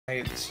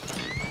It's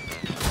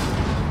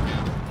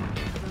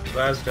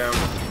last down.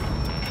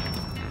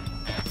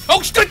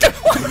 Oh, shit!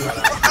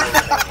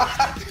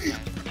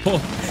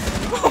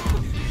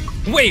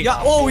 Wait! Yeah,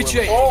 oh, we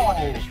changed!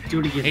 Oh! Do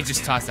it again. He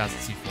just tossed out the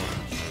C4.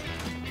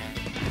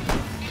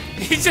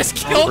 He just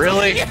killed me.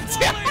 Really?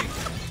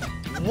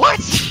 What?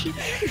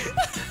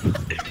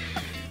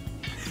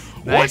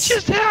 What Nice.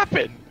 just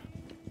happened?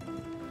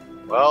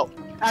 Well,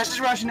 Ash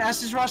is rushing.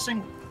 Ash is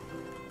rushing.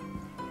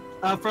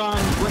 From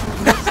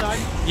what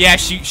side? Yeah,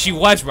 she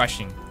was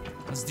rushing.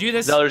 Let's do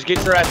this. Zellers,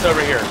 get your ass over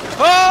here.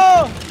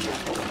 Oh!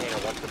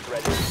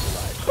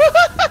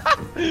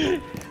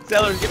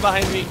 Zellers, get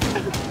behind me.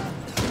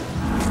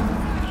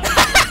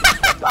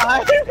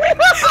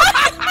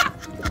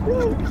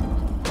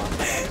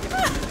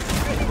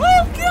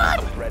 Oh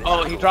god!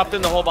 Oh, he dropped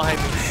in the hole behind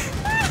me.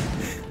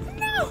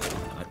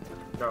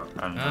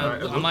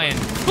 Am I in?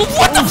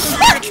 What the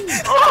fuck?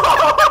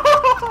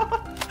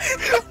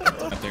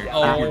 Up there.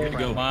 Oh You're good to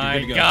go. my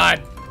You're good to go.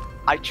 god!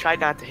 I tried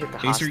not to hit the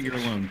Acer, hostage. you're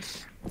alone.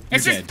 You're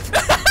It's dead.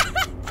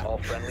 All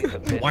friendlies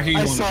have been. Why are you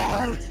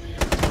alone?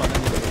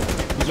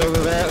 He's over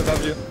there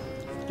above you.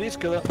 Please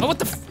kill him. Oh, what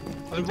the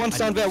f— One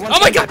stand there, one Oh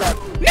my stand god!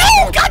 there.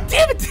 No! God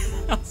damn it!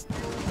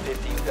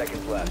 15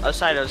 seconds left. Other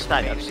side, other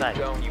side, other Remain in side. the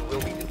zone, you will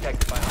be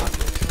detected by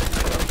hostiles.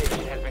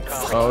 Location has been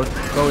compromised. Go,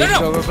 go, No, no!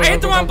 go, go, I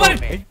hit the go, wrong go, go.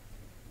 button!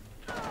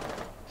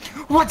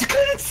 What?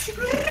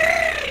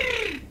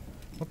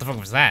 What the fuck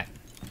was that?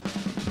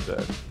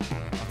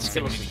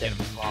 Skittles is dead.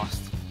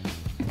 Lost.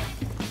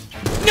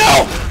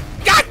 No!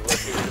 God!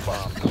 Located the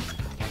bomb.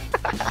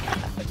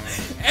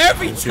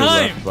 Every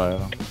time!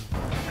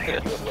 You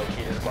have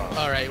located the bomb.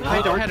 Alright, Hi,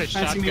 Wader Dark. had a Fancy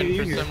shotgun meeting you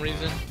for here. some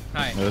reason.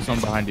 Hi. There's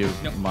someone behind you,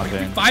 No,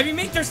 Montana. 5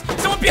 me? There's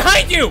someone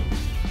behind you!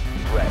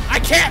 Threat. I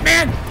can't,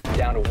 man!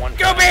 Down to one.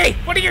 Go me!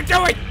 What are you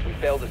doing? We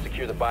failed to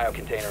secure the bio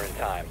container in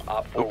time.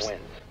 Op 4 wins.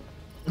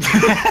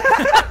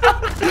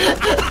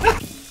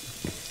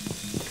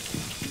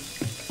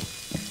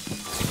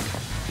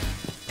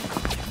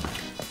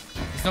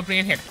 There's nobody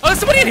in here. Oh, there's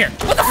somebody in here!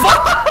 What the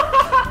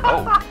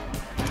fuck?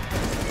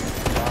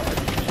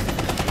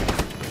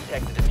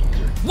 Protect the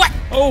diffuser. What?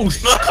 Oh,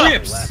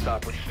 Kripps! Last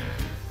operator.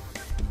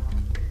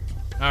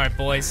 Alright,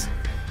 boys.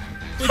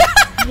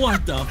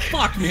 What the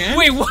fuck, man?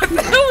 Wait, what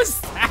the hell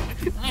was that?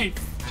 Nice.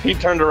 He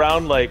turned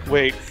around like,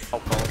 wait.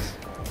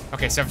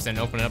 Okay, Jefferson,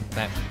 open up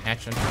that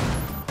hatch.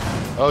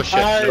 Oh shit.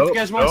 If you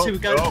guys want to, we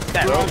got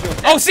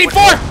Oh,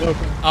 C4!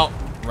 Oh,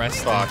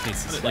 rest in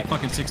pieces. Like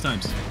fucking 6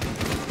 times.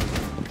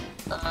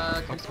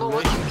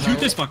 Shoot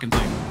this fucking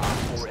thing. Op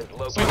 4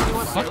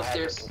 has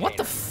located What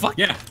the fuck?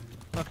 Yeah.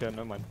 Okay,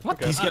 never mind. What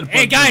the He's getting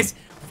Hey bugged guys!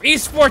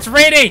 Esports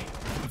ready!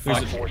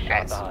 There's Op 4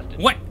 shot the hostage.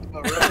 What?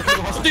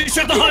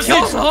 Shut the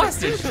Kill the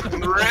hostage! hostage!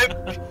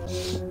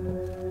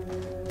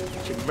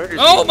 She murdered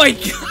Oh me. my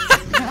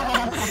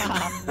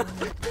god!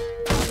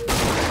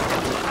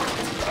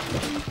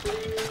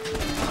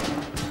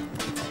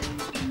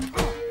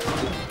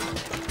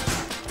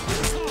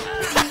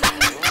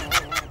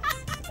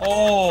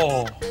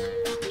 Oh.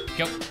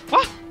 Go.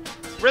 What?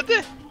 Right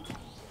there.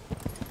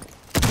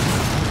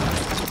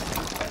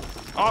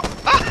 Oh.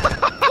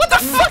 What the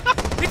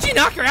fuck? Did you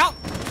knock her out?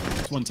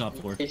 It's one top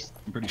floor.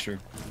 I'm pretty sure.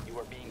 You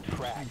are being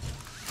tracked.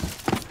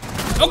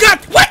 Oh god!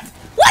 What?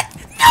 What?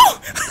 No!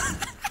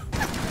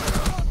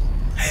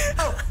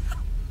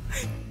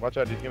 Watch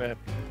out, he's gonna hit.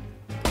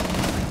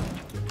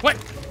 What?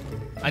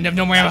 I have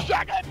no more ammo.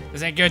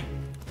 This ain't good.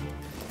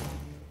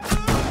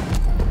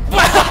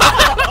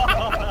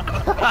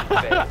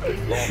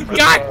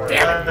 God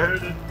damn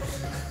it!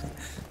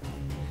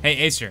 Hey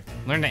Acer,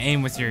 learn to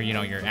aim with your,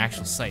 your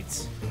actual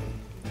sights.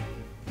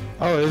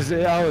 Oh, is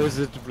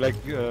it like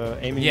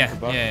aiming Yeah,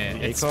 above yeah,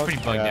 the it's ACOG? pretty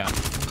bugged Yeah. out.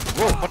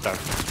 Whoa, what the?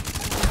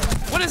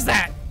 What is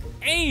that?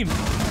 Aim!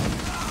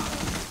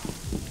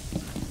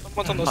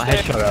 Someone's on the Oh,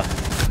 stairs.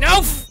 headshot.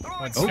 No!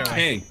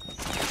 Okay.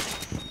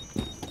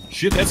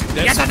 Shit, that's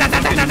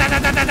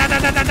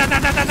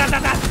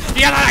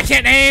Yeah, I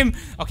can't aim!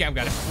 Okay, I've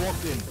got it.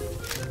 Walked in.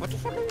 What the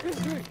fuck are you guys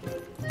doing?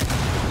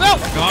 No!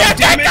 God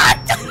damn it!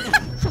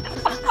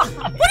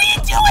 What are you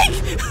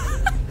doing?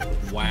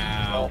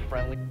 Wow. All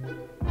friendly.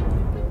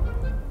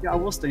 Yeah,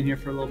 we'll stay here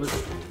for a little bit.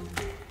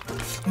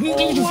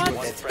 One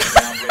friendly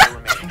operator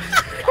remaining.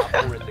 Op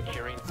 4 is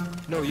securing.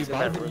 No, you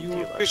bought it.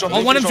 You.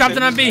 Oh, one of them dropped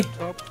it on B.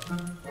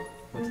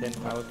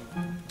 10,000.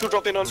 Two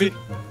dropped in on B.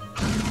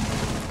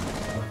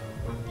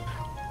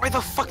 Why the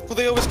fuck do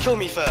they always kill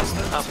me first?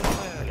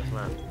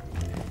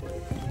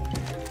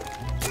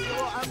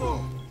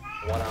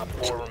 One Op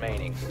 4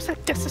 remaining. Is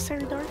that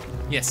necessary, Dark?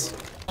 Yes.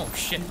 Oh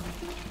shit.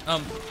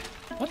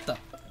 What the?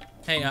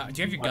 Hey, do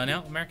you have your gun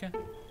out, America?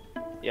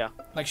 Yeah.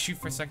 Like shoot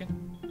for a second?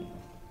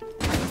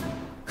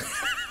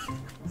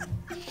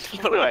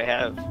 What do I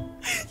have?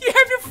 You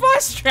have your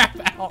fast trap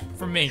out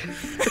for me.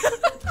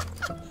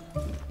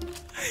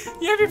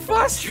 You have your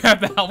fast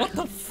trap out. What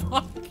the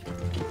fuck?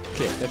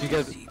 Okay, have you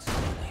guys?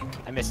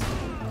 I missed.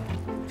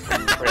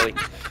 Really?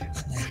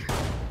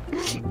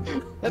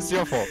 That's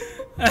your fault.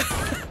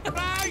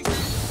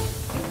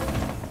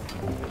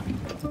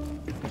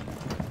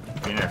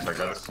 Yes, I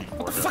got a C4.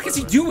 What the fuck is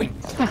he doing?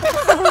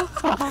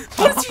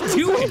 What is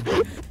he doing?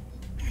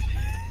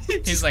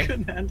 He's like,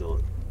 couldn't handle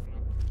it.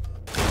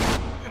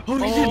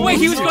 oh, wait,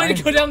 he was going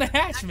to go down the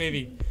hatch,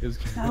 maybe.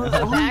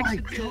 Oh my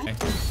god. Okay,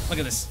 look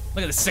at this.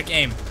 Look at this sick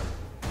aim.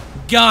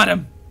 Got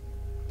him.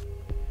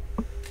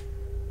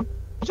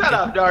 Shut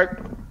up,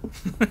 Dark.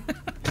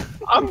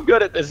 I'm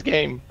good at this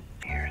game.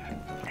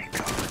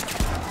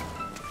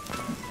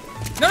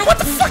 No, what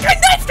the fuck? I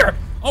knifed her!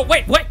 Oh,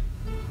 wait, what?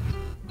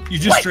 You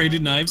just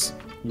traded knives?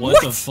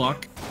 What the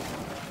fuck?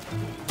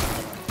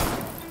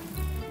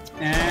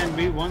 And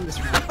we won this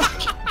round.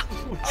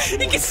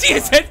 You can see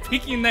his head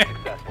peeking there.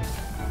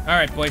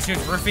 Alright, boys, here's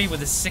Ruffy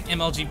with his sick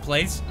MLG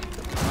plays.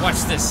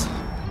 Watch this.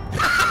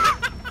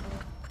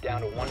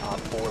 Down to 1 op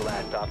 4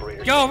 last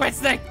operator. Go, Red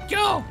Snake,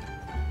 go!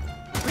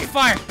 Free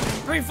fire!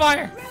 Free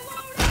fire!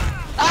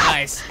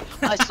 Nice.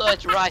 I saw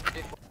it right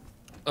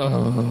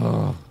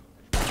before.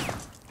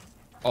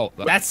 Oh,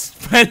 That's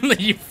friendly,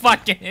 you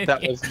fucking idiot.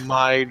 That was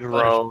my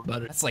drone.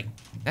 That's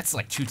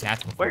like 2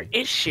 tactical. Where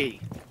is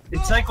she?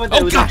 It's like what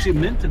it was God. actually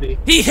meant to be.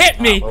 He hit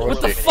me with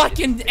the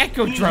fucking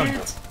echo drone.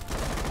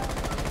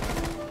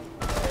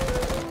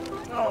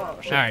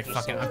 Alright,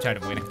 fucking, I'm tired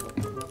of waiting.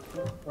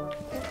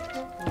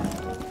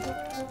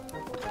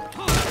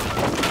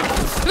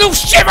 No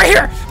shit, right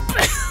here!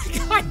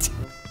 God.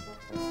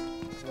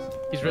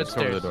 he's red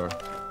stairs. Over the door.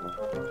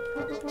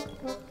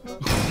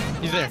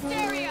 He's there.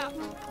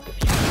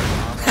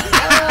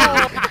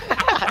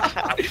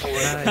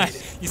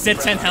 You said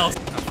 10 health.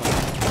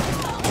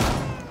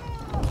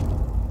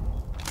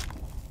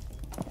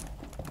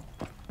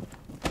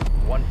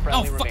 One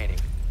friendly fuck. remaining.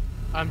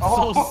 I'm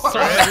so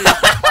sorry.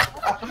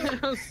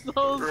 I'm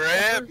so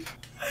Rip.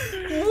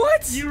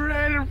 What? You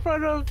ran in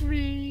front of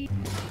me.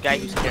 Guy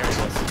who's carrying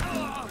us.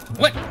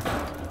 What?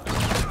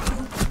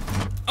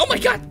 Oh my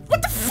god!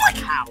 What the fuck?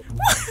 How?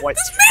 What? What?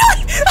 This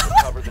melee!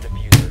 Cover the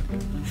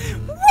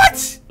diffuser.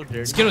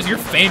 What? Skittles, you're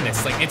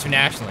famous, like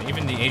internationally.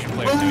 Even the Asian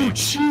players know Oh you.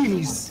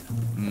 jeez.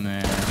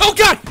 Man. Oh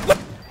god! What?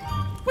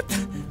 What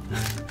the?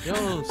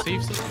 Yo,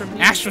 save this for me.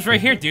 Ash was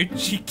right here, dude.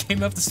 She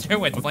came up the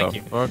stairway to flank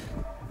you. Fuck?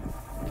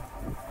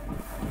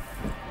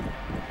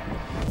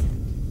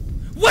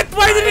 What?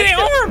 Why did they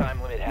arm?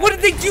 Time limit What are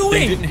they They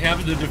doing? didn't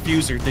have the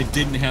diffuser. They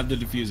didn't have the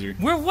diffuser.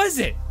 Where was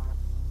it?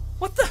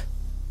 What the?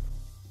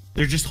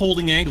 They're just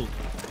holding angle.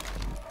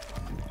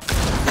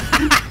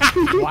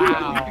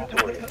 Wow.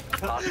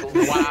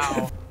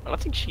 Wow. I don't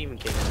think she even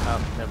came.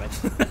 Oh, never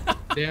mind.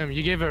 Damn,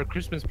 you gave her a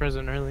Christmas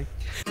present early.